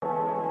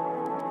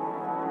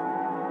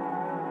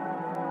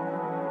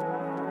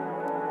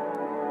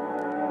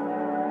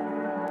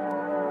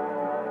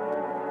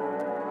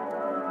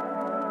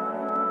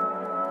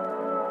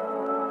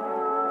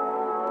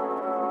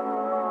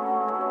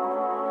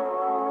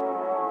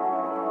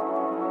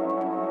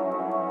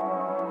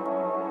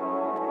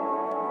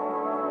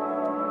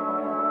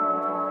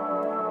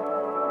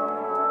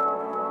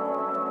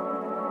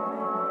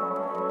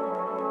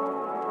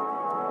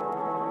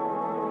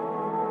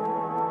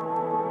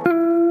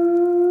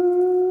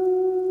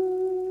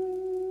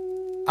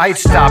I had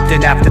stopped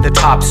in after the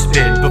top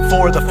spin,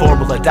 before the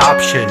formal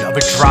adoption of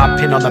a drop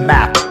pin on the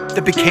map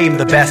that became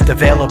the best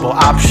available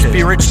option.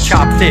 Spirits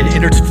chopped thin,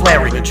 innards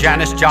flaring, a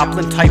Janis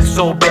Joplin type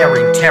soul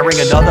bearing, tearing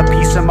another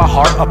piece of my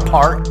heart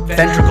apart,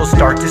 ventricles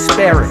start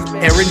despairing.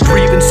 Errant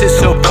grievances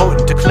so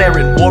potent,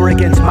 declaring war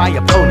against my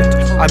opponent.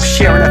 I'm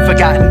sharing a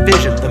forgotten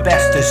vision, the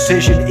best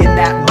decision in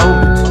that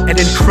moment. An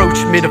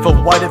encroachment of a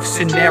what-if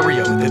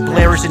scenario that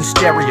blares in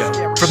stereo,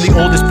 from the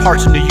oldest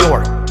parts of New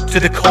York to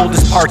the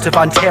coldest parts of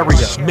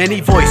Ontario. Many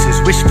voices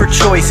wish for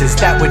choices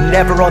that were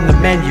never on the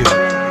menu,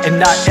 and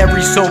not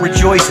every soul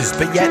rejoices,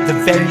 but yet the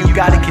venue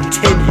gotta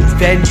continue.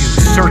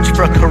 Venues search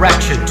for a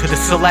correction to the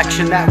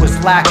selection that was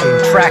lacking,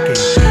 tracking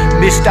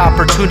missed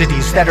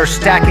opportunities that are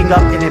stacking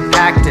up and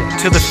impacting,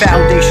 till the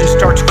foundation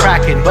starts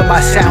cracking, but my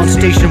sound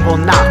station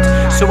will not.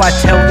 So I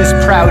tell this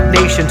proud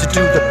nation to do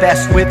the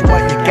best with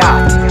what you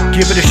got.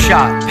 Give it a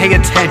shot, pay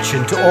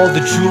attention to all the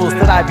jewels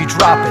that I be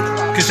dropping,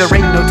 cause there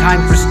ain't no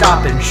time for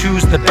stopping.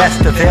 Choose the best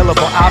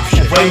available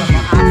option. When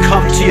you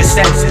come to your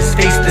senses,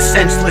 face the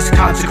senseless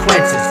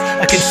consequences.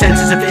 A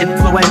consensus of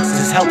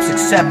influences helps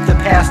accept the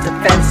past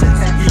offenses.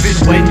 Even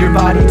when your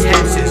body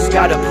tenses,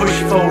 gotta push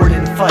forward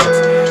and fight.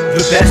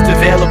 The best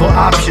available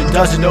option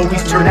doesn't always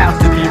turn out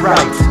to be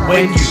right.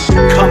 When you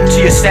come to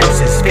your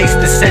senses, face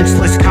the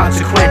senseless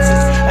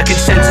consequences. A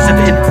consensus of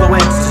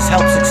influences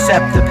helps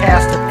accept the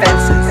past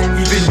offenses.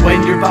 Even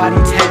when your body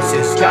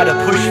tenses, gotta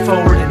push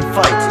forward and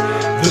fight.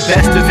 The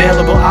best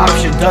available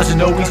option doesn't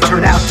always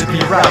turn out to be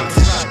right.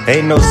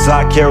 Ain't no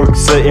side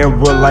character in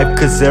real life,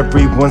 cause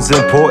everyone's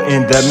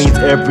important. That means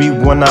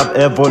everyone I've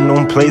ever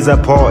known plays a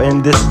part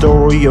in this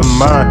story of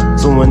mine.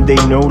 So when they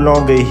no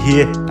longer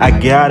here, I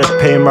gotta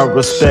pay my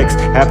respects.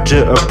 Have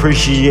to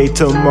appreciate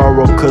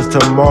tomorrow, cause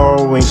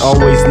tomorrow ain't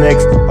always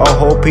next. I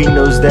hope he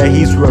knows that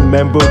he's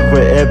remembered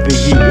wherever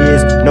he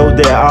is. Know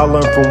that I'll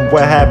learn from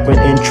what happened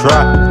and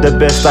try the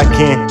best I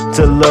can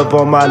to love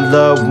all my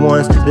loved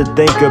ones, to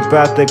think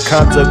about the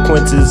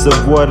consequences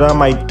of what I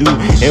might do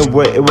and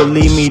where it will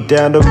lead me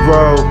down the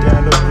road.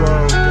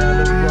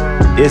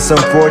 It's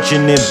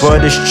unfortunate,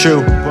 but it's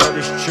true.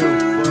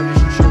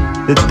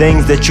 The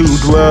things that you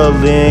dwell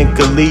in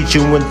could lead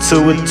you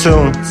into a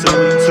tune.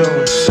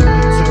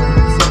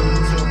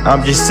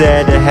 I'm just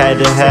sad it had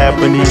to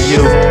happen to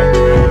you.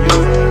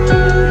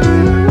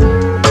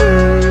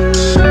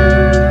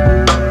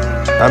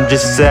 I'm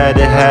just sad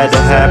it had to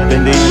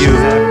happen to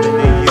you.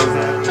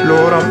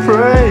 Lord, I'm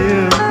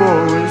praying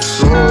for his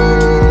soul.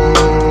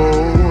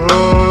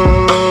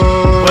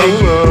 When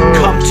you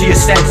come to your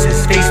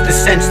senses, face the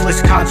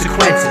senseless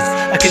consequences.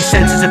 A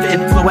consensus of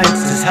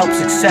influences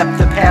helps accept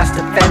the past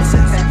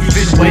offenses.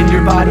 Even when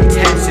your body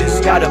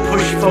tenses, gotta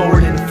push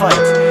forward and fight.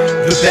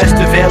 The best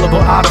available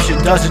option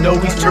doesn't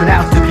always turn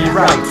out to be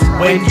right.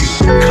 When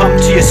you come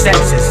to your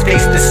senses,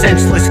 face the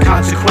senseless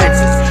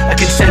consequences. A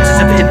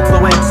consensus of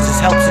influences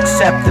helps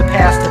accept the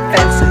past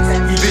offenses.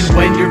 Even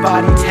when your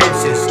body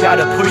tenses,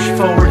 gotta push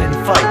forward and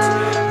fight.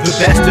 The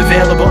best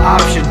available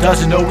option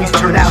doesn't always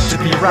turn out to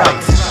be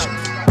right.